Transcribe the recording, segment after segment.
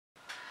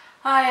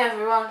Hi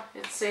everyone,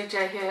 it's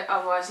CJ here,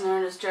 otherwise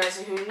known as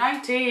Jersey Who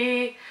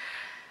 90.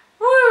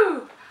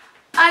 Woo!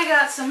 I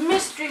got some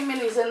mystery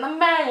minis in the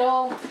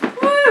mail.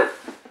 Woo!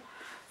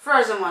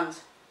 Frozen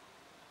ones.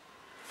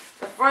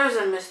 The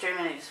frozen mystery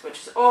minis,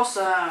 which is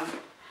awesome.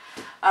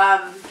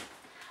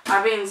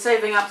 I've been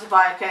saving up to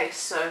buy a case,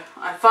 so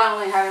I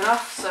finally had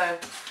enough, so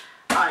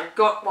I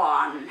got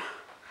one.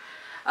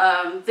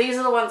 These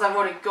are the ones I've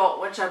already got,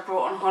 which I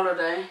brought on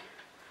holiday.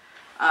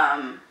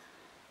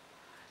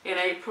 In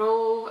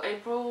April,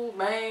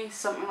 May,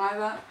 something like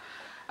that.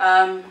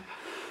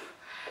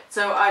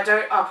 So I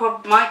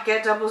probably might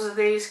get doubles of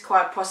these,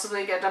 quite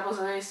possibly get doubles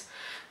of these.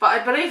 But I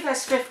believe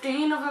there's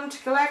 15 of them to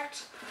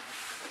collect,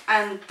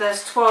 and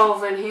there's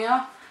 12 in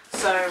here,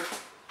 so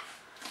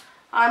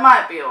I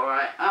might be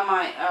alright. I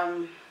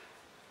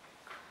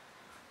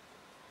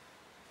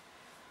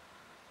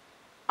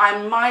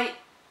might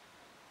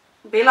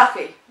be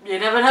lucky, you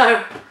never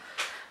know.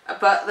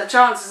 But the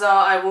chances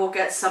are I will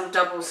get some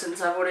doubles since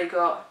I've already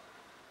got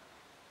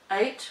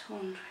 8.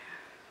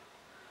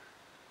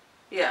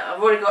 Yeah,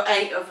 I've already got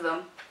 8 of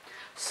them.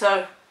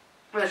 So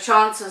the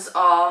chances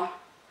are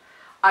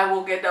I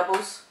will get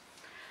doubles.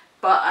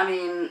 But I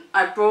mean,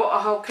 I brought a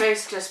whole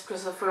case just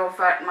because of the real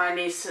fact my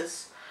niece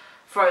is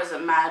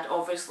frozen mad,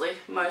 obviously.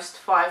 Most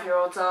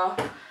 5-year-olds are.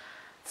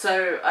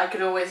 So I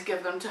could always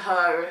give them to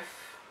her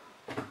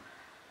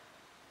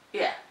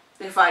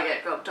if I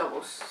get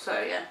doubles.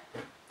 So yeah.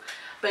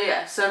 But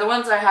yeah, so the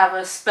ones I have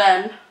are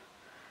Sven,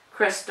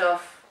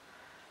 Kristoff,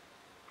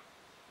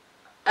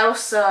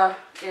 Elsa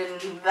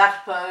in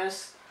that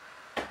pose,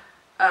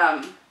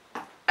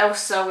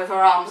 Elsa with her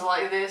arms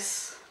like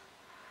this,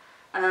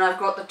 and then I've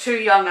got the 2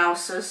 young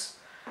Elsas,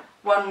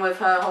 one with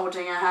her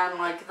holding her hand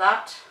like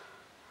that,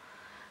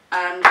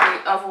 and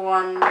the other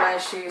one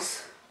where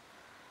she's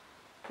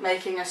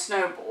making a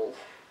snowball.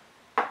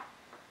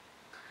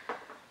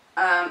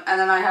 And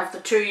then I have the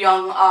 2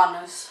 young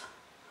Annas.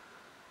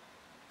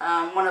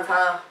 One of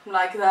her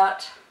like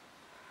that,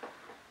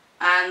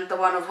 and the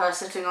one of her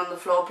sitting on the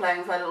floor playing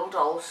with her little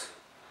dolls.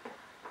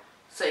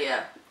 So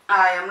yeah,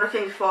 I am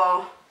looking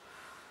for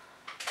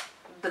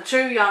the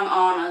 2 young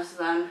Annas,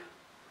 then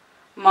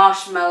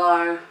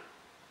Marshmallow,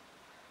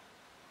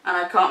 and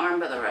I can't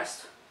remember the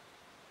rest.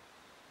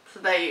 So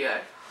there you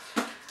go.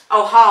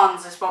 Oh,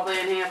 Hans is probably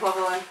in here,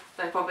 probably.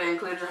 They probably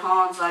included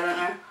Hans, I don't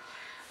know.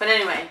 But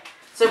anyway,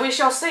 so we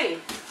shall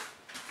see.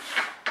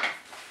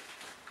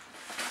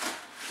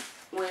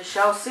 We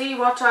shall see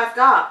what I've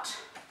got.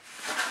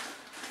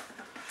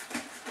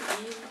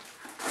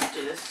 Let's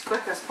do this as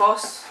quick as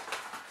possible.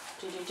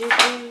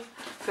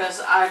 Because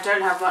I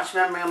don't have much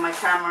memory on my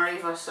camera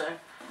either, so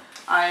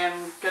I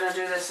am going to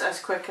do this as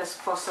quick as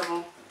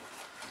possible.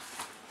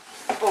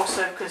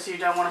 Also because you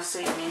don't want to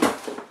see me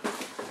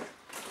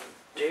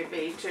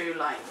be too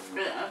like,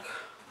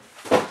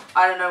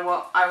 I don't know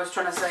what I was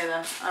trying to say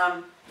there.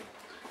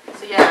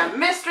 So yeah,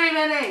 mystery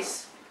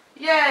minis!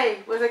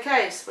 Yay! With a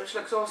case, which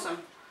looks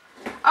awesome.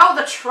 Oh,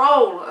 the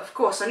troll! Of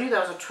course, I knew there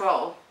was a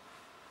troll.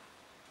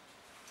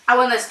 Oh,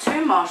 and there's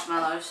 2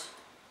 marshmallows.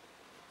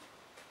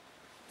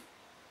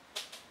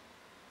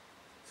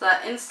 So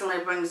that instantly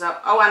brings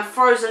up... Oh, and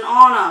Frozen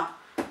Anna.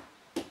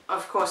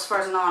 Of course,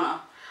 Frozen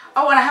Anna.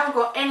 Oh, and I haven't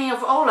got any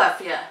of Olaf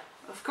yet.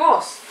 Of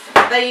course.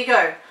 There you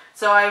go.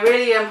 So I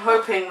really am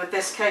hoping with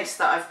this case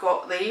that I've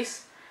got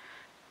these.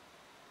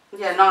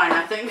 Yeah, 9,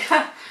 I think.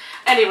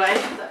 Anyway,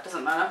 that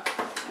doesn't matter.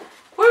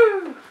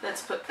 Woo!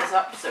 Let's put this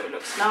up so it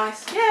looks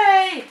nice.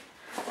 Yay!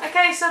 A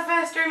case of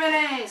mystery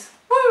minis!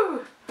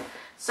 Woo!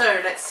 So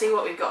let's see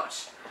what we got.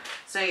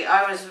 See,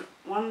 I was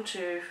 1,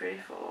 2, 3,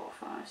 4,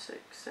 5, 6,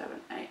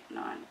 7, 8,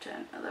 9,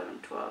 10, 11,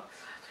 12, 13,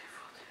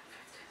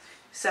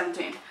 14,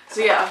 15, 17.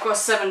 So yeah, I've got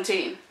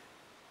 17.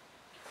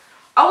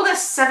 Oh, there's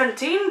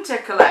 17 to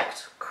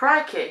collect.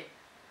 Crikey.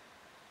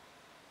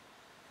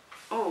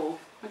 Oh,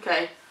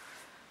 okay.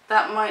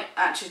 That might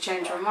actually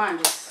change my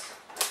mind.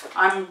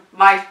 I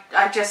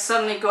just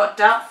suddenly got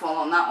doubtful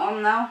on that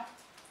one now.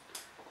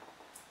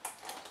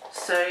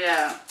 So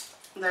yeah,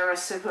 there are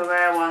super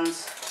rare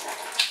ones,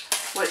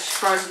 which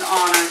Frozen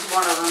Anna is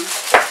one of them.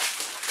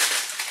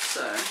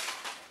 So,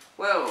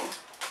 whoa,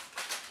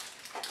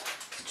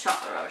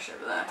 chocolate rubbish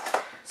over there.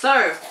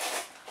 So,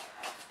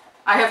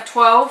 I have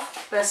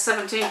 12, there's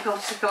 17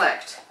 to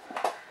collect.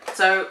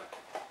 So,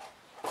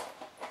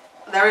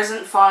 there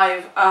isn't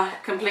 5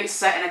 complete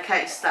set in a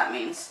case, that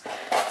means.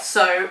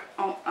 So,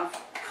 oh, I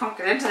can't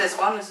get into this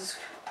one.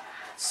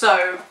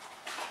 So,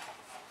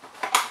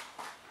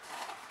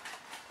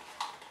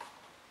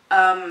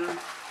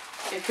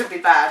 it could be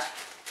bad.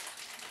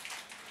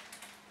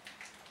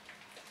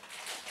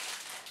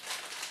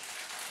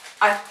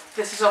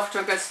 This is off to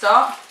a good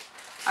start.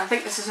 I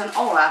think this is an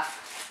Olaf.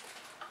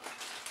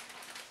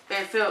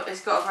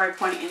 It's got a very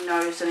pointy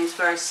nose and he's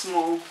very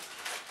small.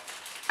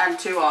 And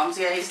 2 arms.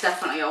 Yeah, he's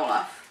definitely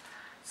Olaf.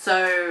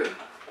 So,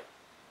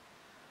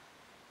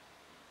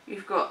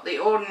 you've got the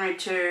ordinary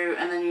 2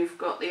 and then you've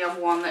got the other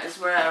one that is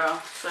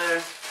rarer. So,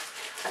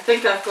 I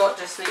think I've got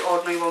just the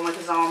ordinary one with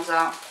his arms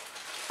out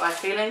by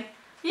feeling.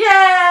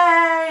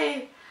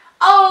 Yay!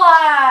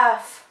 Olaf!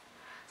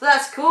 So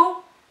that's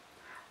cool.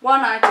 One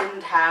I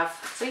didn't have,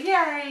 so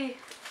yay!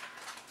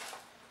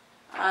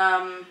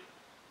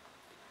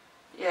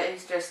 Yeah,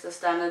 he's just the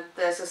standard.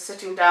 There's a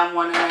sitting down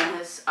one and then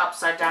his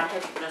upside down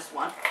hiddenness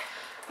one.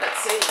 Let's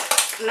see,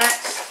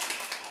 next.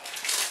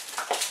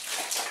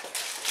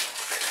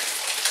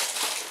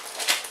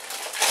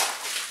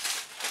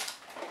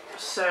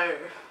 So,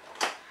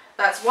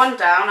 that's one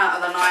down out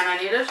of the 9 I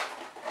needed.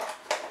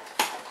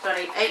 So I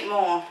need 8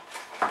 more.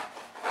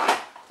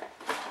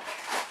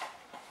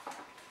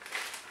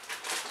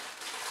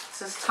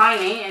 This is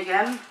tiny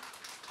again.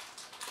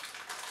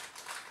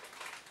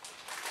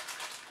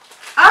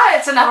 Ah,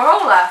 it's another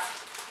Olaf.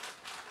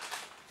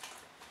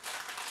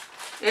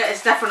 Yeah,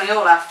 it's definitely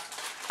Olaf.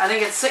 I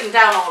think it's sitting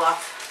down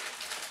Olaf.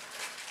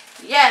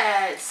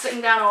 Yeah, it's sitting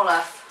down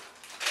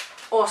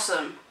Olaf.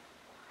 Awesome.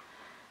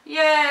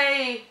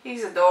 Yay!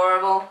 He's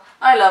adorable.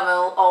 I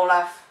love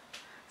Olaf.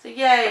 So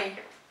yay.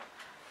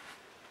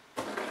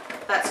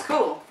 That's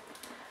cool.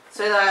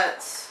 So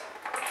that's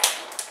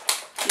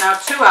now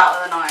 2 out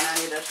of the 9 I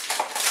needed.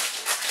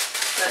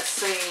 Let's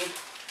see.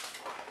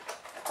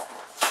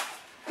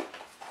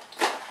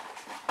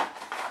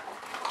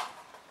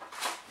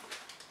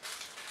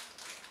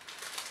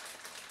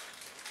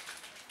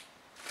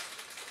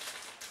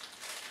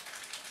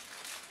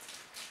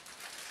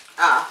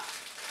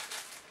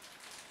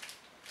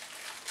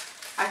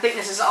 I think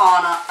this is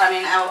Anna. I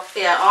mean,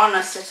 yeah,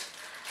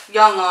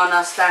 young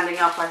Anna standing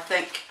up, I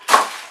think.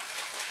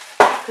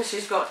 Because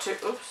she's got to.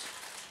 Oops.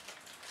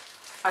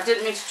 I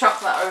didn't mean to chuck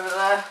that over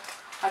there.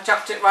 I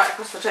chucked it right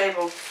across the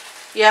table.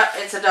 Yeah,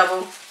 it's a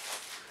double.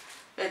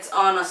 It's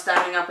Anna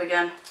standing up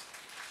again.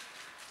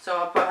 So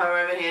I'll put her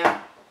over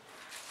here.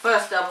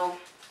 First double.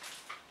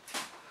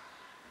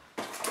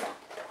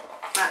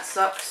 That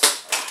sucks.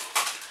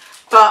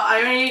 But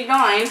I only need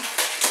 9.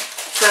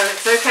 So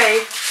it's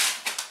okay.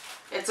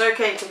 It's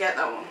okay to get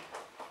that one.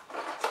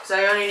 Because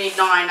I only need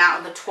 9 out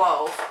of the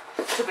 12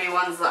 to be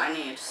ones that I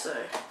need. So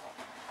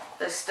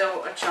there's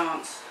still a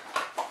chance.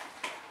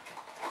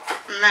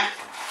 Meh.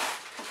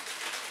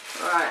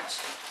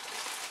 Right.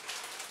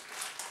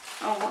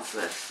 Oh, what's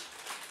this?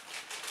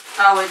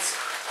 Oh, it's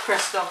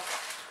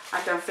Christoph.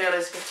 I can feel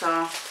his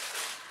guitar.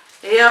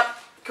 Yep,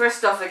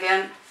 Christoph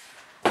again.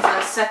 So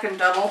the second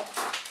double.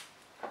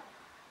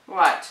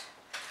 Right.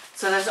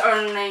 So there's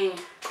only...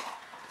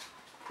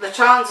 The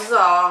chances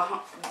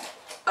are,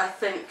 I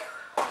think,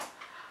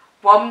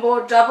 1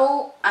 more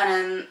double, and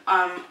then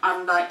I'm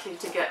unlikely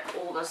to get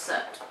all the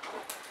set.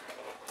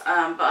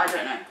 But I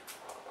don't know.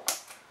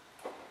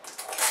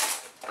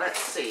 Let's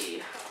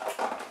see.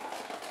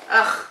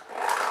 Ugh.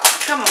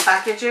 Come on,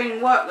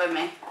 packaging, work with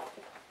me.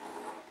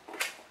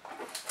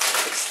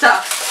 It's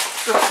stuck.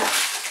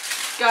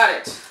 Got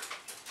it.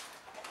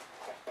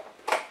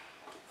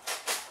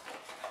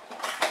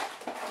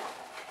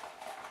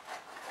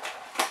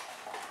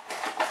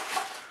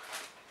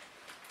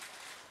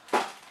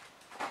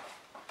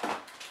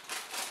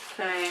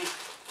 Okay.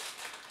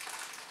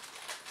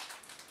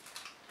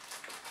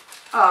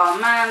 Oh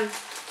man,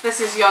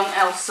 this is young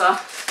Elsa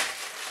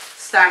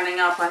standing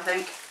up, I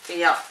think.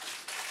 Yep.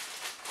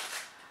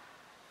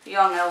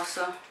 Young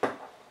Elsa.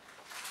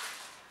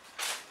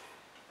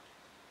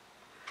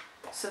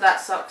 So that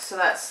sucks. So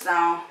that's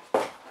now.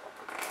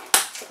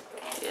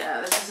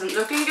 Yeah, this isn't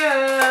looking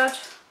good.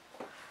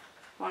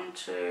 1,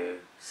 2,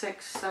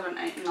 6, 7,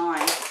 8, 9.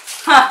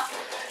 Ha!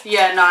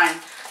 Yeah,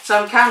 9. So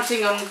I'm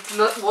counting on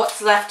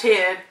what's left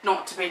here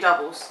not to be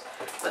doubles.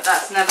 But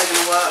that's never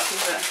going to work,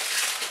 is it?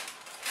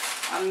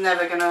 I'm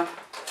never going to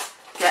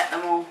get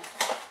them all.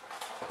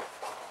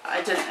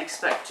 I didn't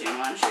expect to,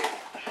 mind you.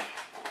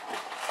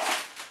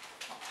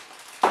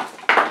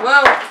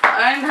 Whoa!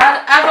 I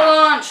had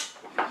avalanche!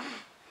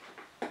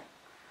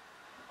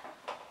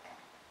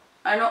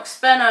 I knocked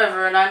Spen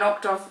over and I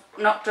knocked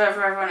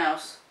over everyone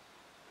else.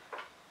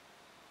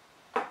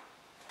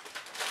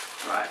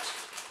 Right.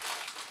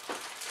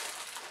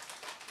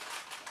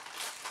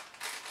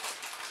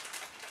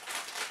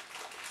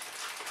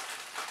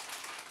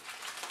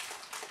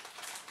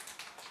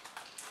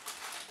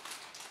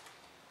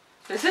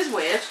 This is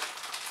weird.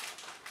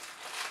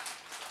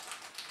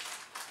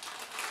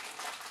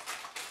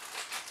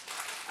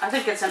 I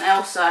think it's an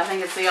Elsa. I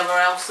think it's the other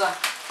Elsa.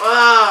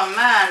 Oh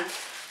man.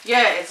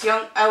 Yeah, it's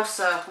young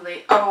Elsa,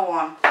 the other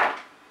one.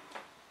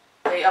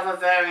 The other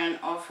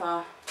variant of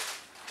her.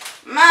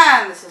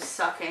 Man, this is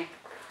sucky.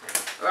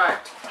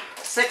 Right.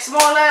 6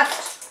 more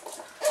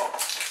left.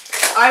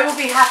 I will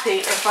be happy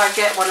if I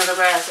get one of the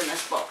rares in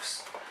this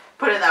box.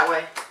 Put it that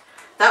way.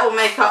 That will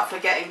make up for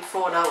getting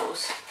 4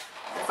 doubles.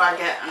 If I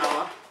get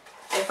another.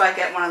 If I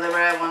get one of the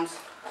rare ones.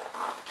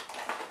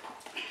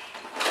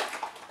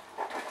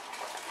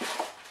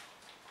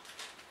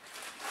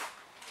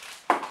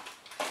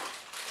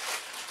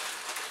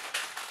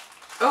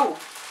 Oh.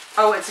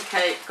 Oh, it's a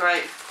cake.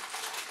 Great.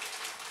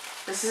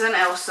 This is an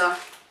Elsa.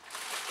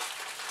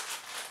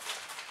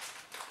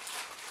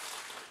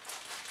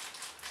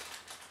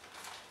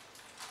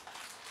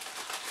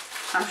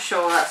 I'm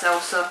sure that's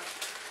Elsa.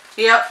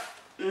 Yep.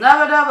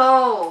 Another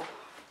double.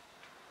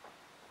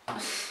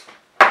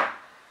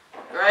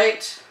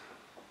 Great.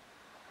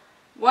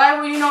 Why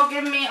will you not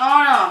give me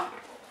Anna?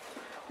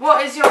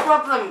 What is your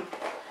problem?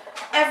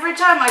 Every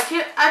time is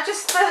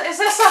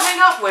there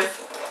something up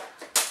with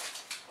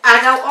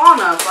adult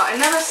Anna, but I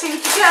never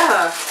seem to get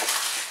her.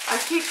 I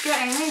keep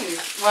getting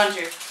these. Mind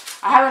you,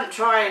 I haven't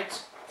tried,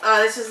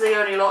 this is the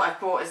only lot I've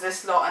bought, is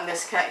this lot in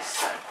this case,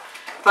 so.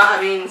 But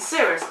I mean,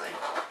 seriously.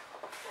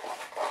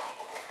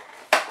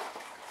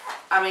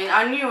 I mean,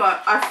 I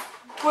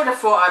would have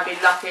thought I'd be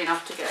lucky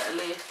enough to get a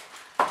lead.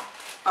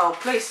 Oh,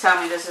 please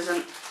tell me this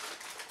isn't.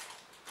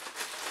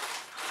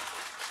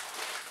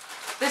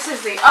 This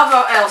is the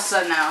other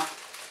Elsa now.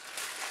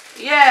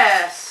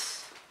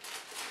 Yes.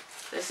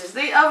 This is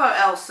the other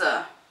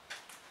Elsa.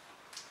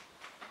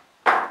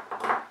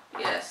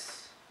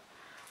 Yes.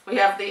 We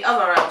have the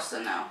other Elsa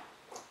now.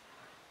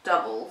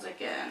 Doubled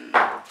again.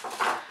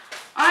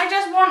 I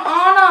just want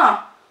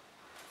Anna.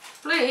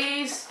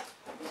 Please.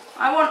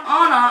 I want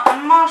Anna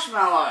and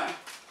Marshmallow.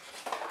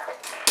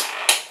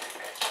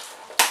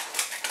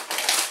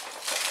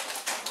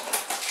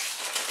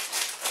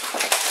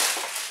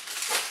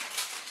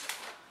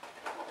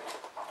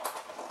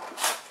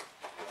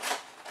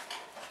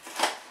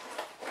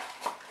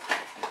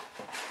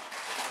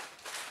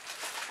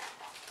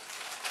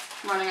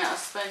 Running out of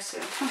space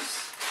here.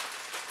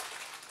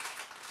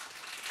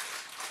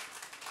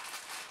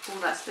 Oh,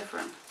 that's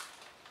different.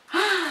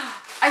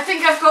 I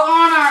think I've got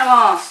Anna at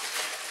last.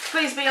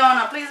 Please be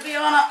Anna. Please be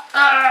Anna.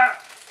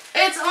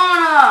 It's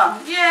Anna.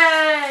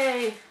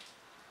 Yay.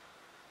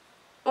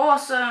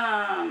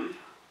 Awesome.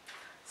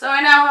 So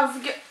I now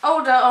have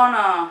older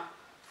Anna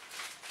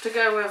to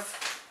go with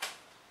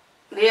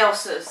the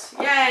Elsas.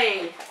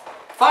 Yay.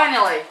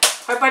 Finally.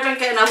 Hope I don't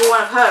get another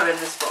one of her in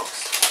this box.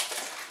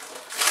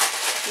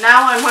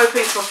 Now I'm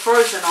hoping for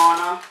Frozen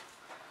Anna,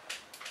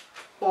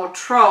 or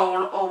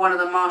Troll, or one of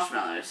the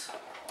Marshmallows.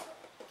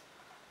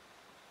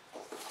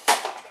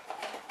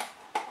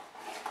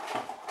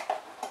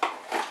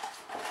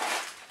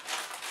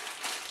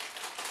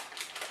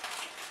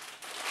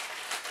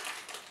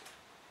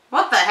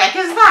 What the heck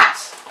is that?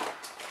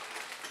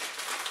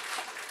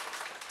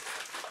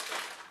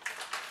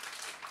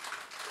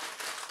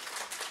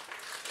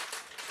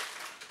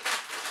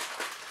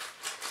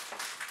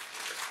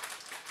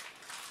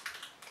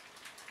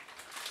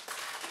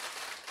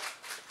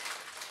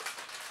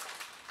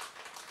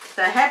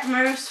 The head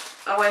moves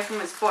away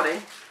from its body.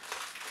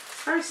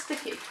 It's very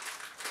sticky.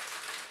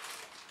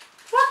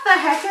 What the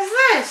heck is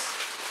this?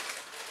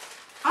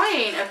 I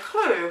ain't a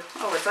clue.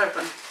 Oh, it's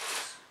open.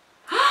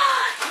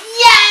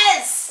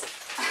 Yes!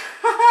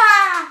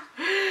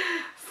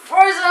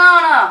 Frozen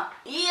Anna!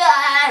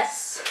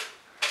 Yes!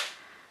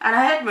 And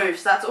her head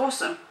moves. That's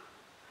awesome.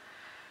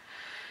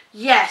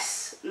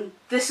 Yes!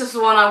 This is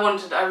the one I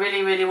wanted. I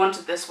really, really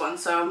wanted this one.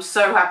 So I'm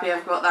so happy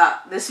I've got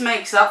that. This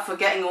makes up for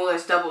getting all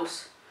those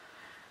doubles.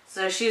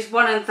 So she's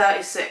 1 in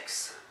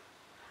 36.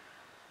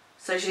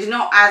 So she's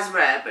not as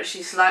rare, but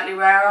she's slightly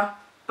rarer.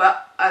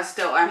 But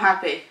I'm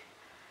happy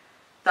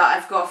that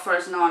I've got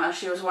Frozen Anna.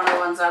 She was one of the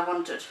ones I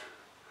wanted.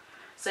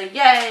 So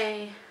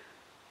yay!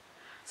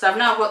 So I've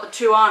now got the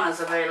 2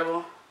 Annas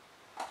available.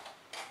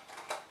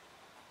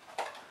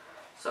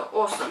 So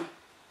awesome.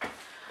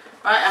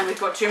 Right, and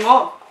we've got 2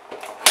 more.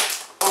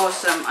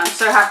 Awesome. I'm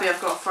so happy I've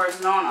got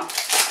Frozen Anna.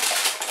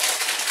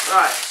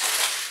 Right.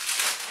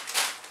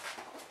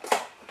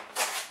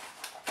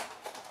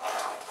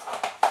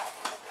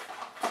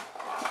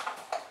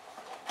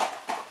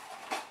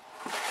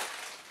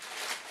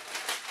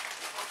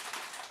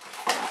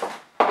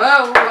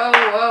 Whoa, whoa,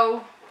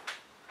 whoa.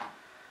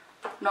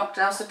 Knocked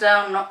Elsa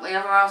down, knocked the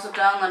other Elsa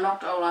down, then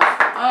knocked Olaf.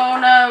 Oh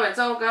no, it's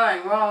all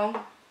going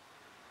wrong.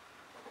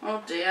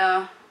 Oh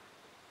dear.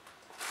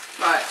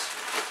 Right.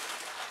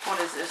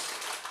 What is this?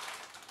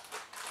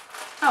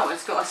 Oh,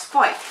 it's got a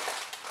spike.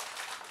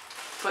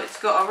 But it's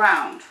got a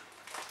round.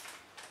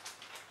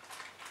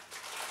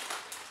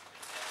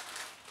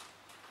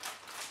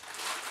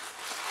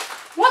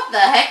 What the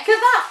heck could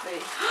that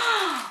be?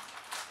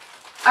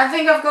 I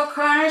think I've got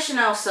Coronation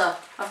Elsa.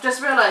 I've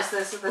just realised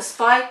there's the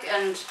spike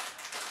and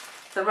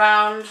the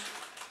round.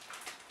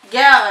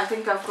 Yeah, hopefully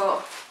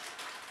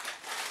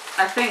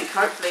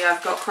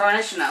I've got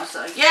Coronation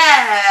Elsa.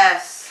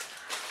 Yes!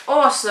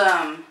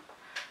 Awesome!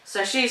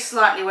 So she's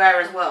slightly rare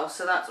as well,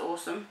 so that's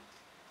awesome.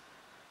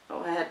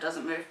 Oh, her head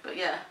doesn't move, but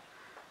yeah.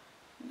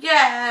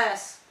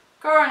 Yes!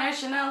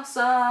 Coronation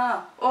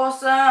Elsa!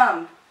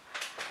 Awesome!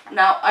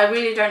 Now, I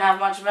really don't have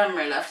much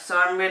memory left, so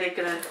I'm really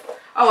gonna...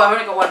 Oh, I've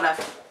only got 1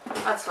 left.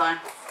 That's fine.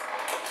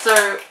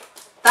 So,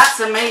 that's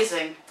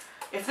amazing.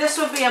 If this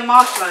would be a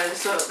marshmallow,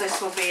 this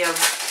will be a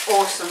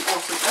awesome.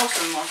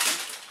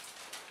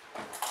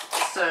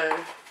 So,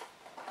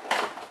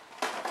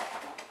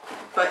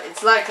 but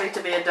it's likely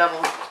to be a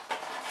double.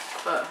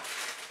 But,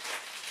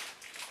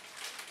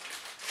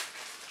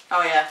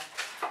 oh yeah,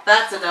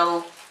 that's a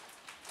double.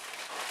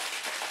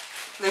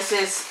 This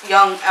is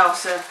young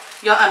Elsa.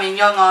 Young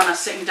Anna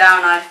sitting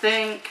down, I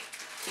think.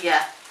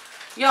 Yeah,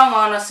 young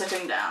Anna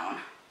sitting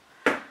down.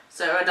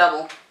 So a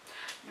double.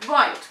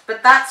 Right,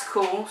 but that's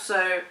cool.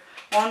 So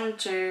 1,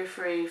 2,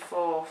 3,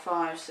 4,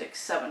 5, 6,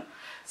 7.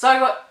 So I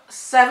got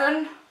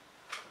 7.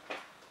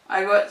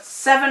 I got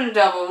 7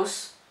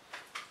 doubles.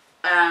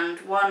 And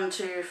 1,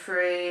 2,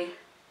 3,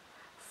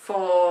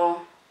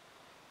 4,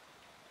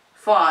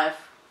 5.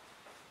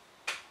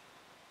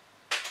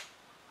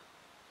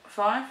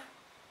 5?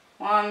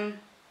 1,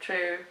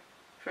 2,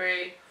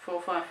 3,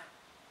 4, 5.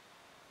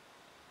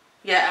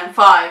 Yeah, and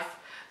 5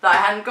 that I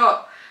hadn't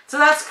got. So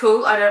that's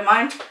cool, I don't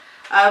mind.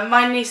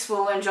 My niece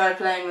will enjoy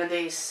playing with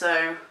these,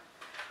 so...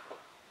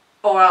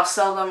 Or I'll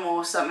sell them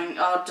or something,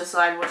 I'll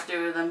decide what to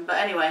do with them. But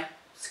anyway,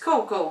 it's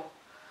cool.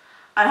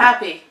 I'm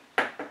happy.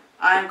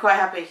 I'm quite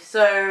happy.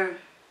 So,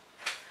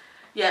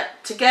 yeah,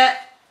 to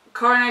get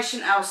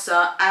Coronation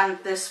Elsa and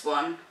this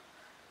one,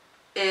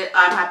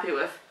 I'm happy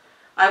with.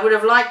 I would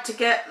have liked to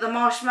get the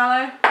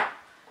marshmallow,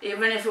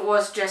 even if it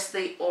was just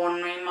the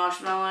ordinary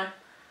marshmallow.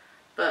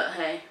 But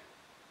hey,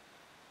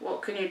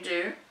 what can you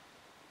do?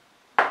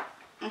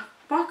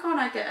 Why can't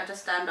I get her to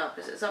stand up?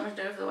 Is it something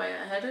to do with the way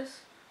her head is?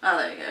 Oh,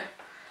 there you go.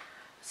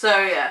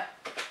 So yeah,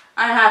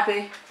 I'm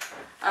happy.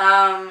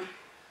 5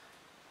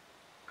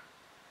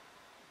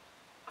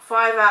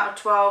 out of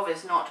 12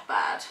 is not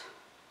bad.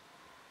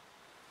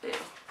 Ew,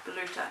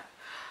 blue tack.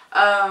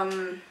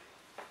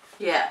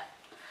 Yeah.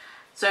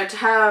 So to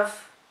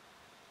have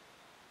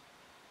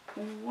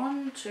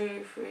 1,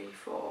 2, 3,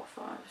 4,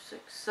 5,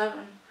 6,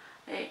 7,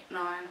 8,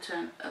 9,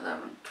 10,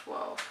 11,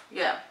 12.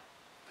 Yeah.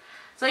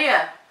 So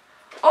yeah.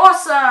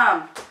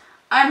 Awesome!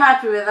 I'm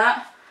happy with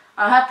that.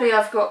 I'm happy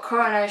I've got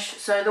Coronation.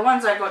 So the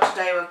ones I got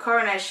today were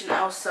Coronation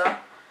Elsa,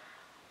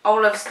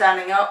 Olaf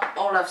standing up,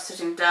 Olaf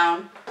sitting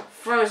down,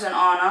 Frozen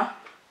Anna,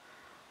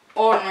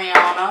 Ordinary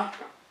Anna,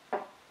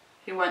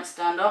 he won't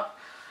stand up,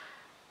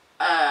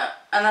 and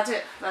that's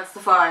it. That's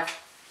the 5.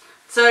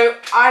 So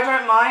I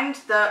don't mind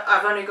that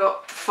I've only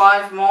got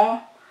 5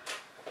 more.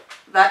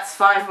 That's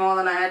 5 more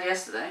than I had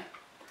yesterday.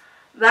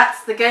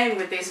 That's the game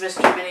with these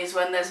mystery minis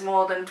when there's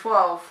more than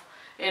 12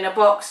 in a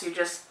box.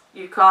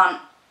 You can't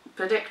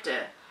predict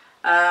it.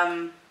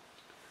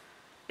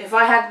 If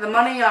I had the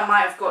money, I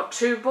might have got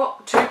 2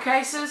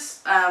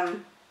 cases,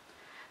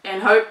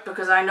 in hope,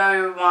 because I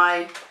know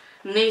my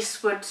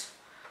niece would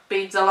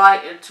be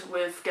delighted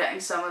with getting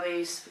some of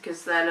these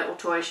because they're little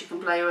toys she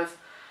can play with,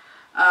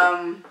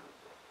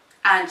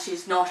 and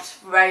she's not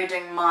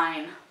raiding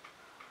mine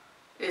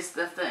is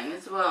the thing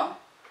as well.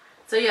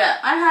 So yeah,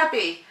 I'm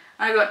happy.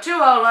 I got 2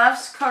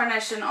 Olafs,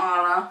 Coronation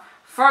Anna,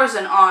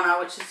 Frozen Anna,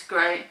 which is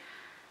great,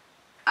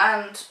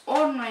 and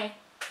Ordinary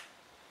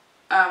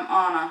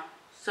Anna.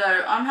 So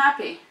I'm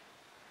happy.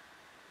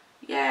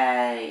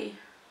 Yay!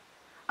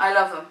 I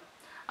love them.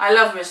 I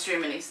love mystery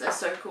minis. They're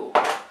so cool.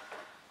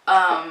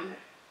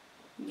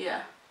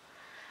 Yeah.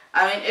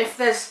 I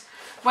mean,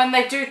 when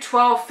they do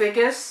 12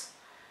 figures,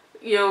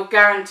 you'll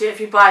guarantee, if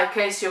you buy a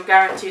case, you're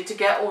guaranteed to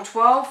get all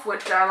 12,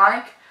 which I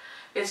like.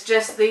 It's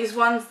just these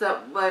ones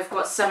that they've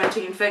got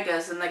 17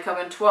 figures and they come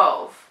in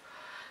 12.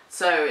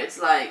 So it's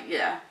like,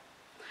 yeah.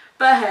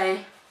 But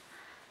hey,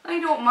 I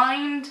don't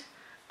mind.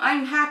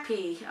 I'm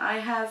happy. I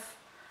have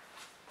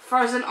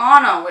Frozen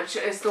Anna, which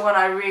is the one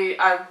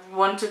I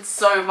wanted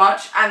so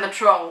much, and the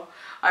troll.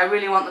 I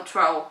really want the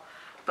troll,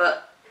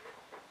 but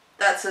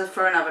that's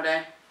for another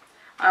day.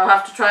 I'll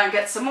have to try and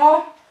get some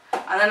more,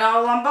 and then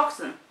I'll unbox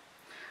them.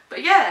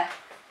 But yeah,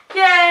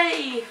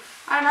 yay!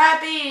 I'm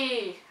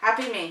happy.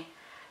 Happy me.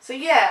 So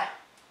yeah,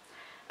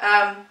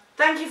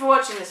 thank you for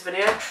watching this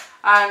video.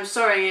 I'm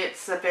sorry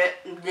it's a bit,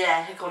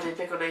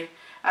 higgledy-piggledy,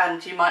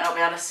 and you might not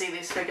be able to see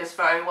these figures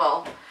very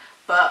well,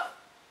 but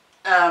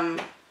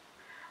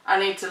I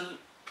need to,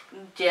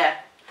 yeah,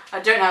 I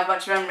don't have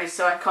much memory,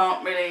 so I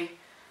can't really,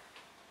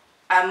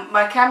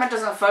 my camera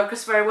doesn't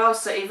focus very well,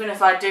 so even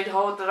if I did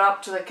hold it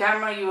up to the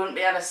camera, you wouldn't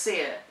be able to see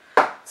it.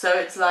 So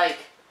it's like,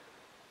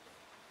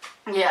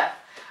 yeah,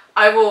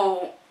 I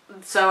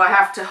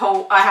have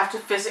to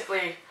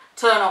physically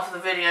turn off the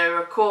video,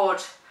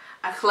 record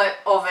a clip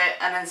of it,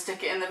 and then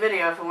stick it in the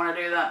video if I want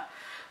to do that.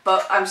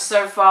 But I'm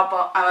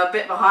I'm a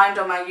bit behind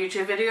on my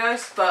YouTube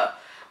videos, but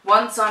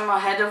once I'm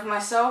ahead of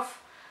myself,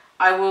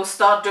 I will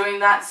start doing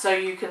that so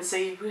you can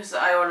see, because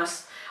I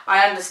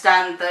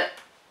understand that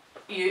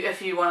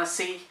if you want to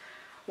see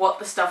what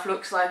the stuff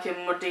looks like in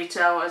more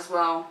detail as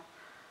well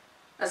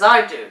as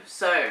I do.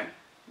 So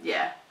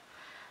yeah,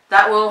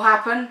 that will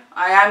happen.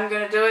 I am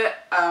going to do it.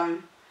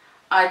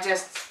 I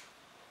just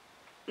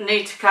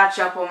need to catch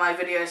up on my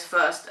videos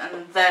first,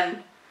 and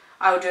then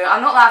I will do it.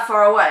 I'm not that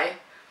far away.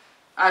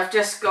 I've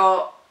just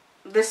got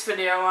this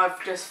video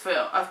I've just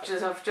filmed.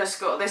 I've just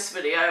got this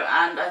video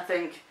and I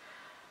think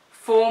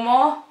 4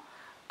 more,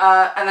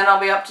 and then I'll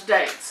be up to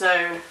date.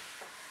 So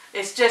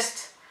it's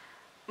just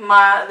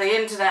the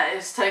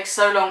internet takes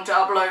so long to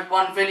upload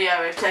one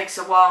video. It takes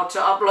a while to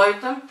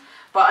upload them,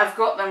 but I've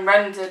got them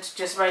rendered,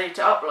 just ready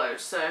to upload.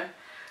 So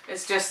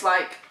it's just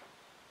like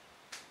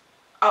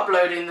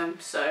uploading them.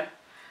 So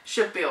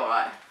should be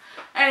alright.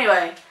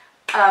 Anyway,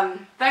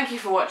 thank you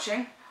for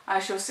watching. I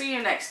shall see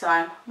you next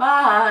time.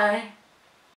 Bye!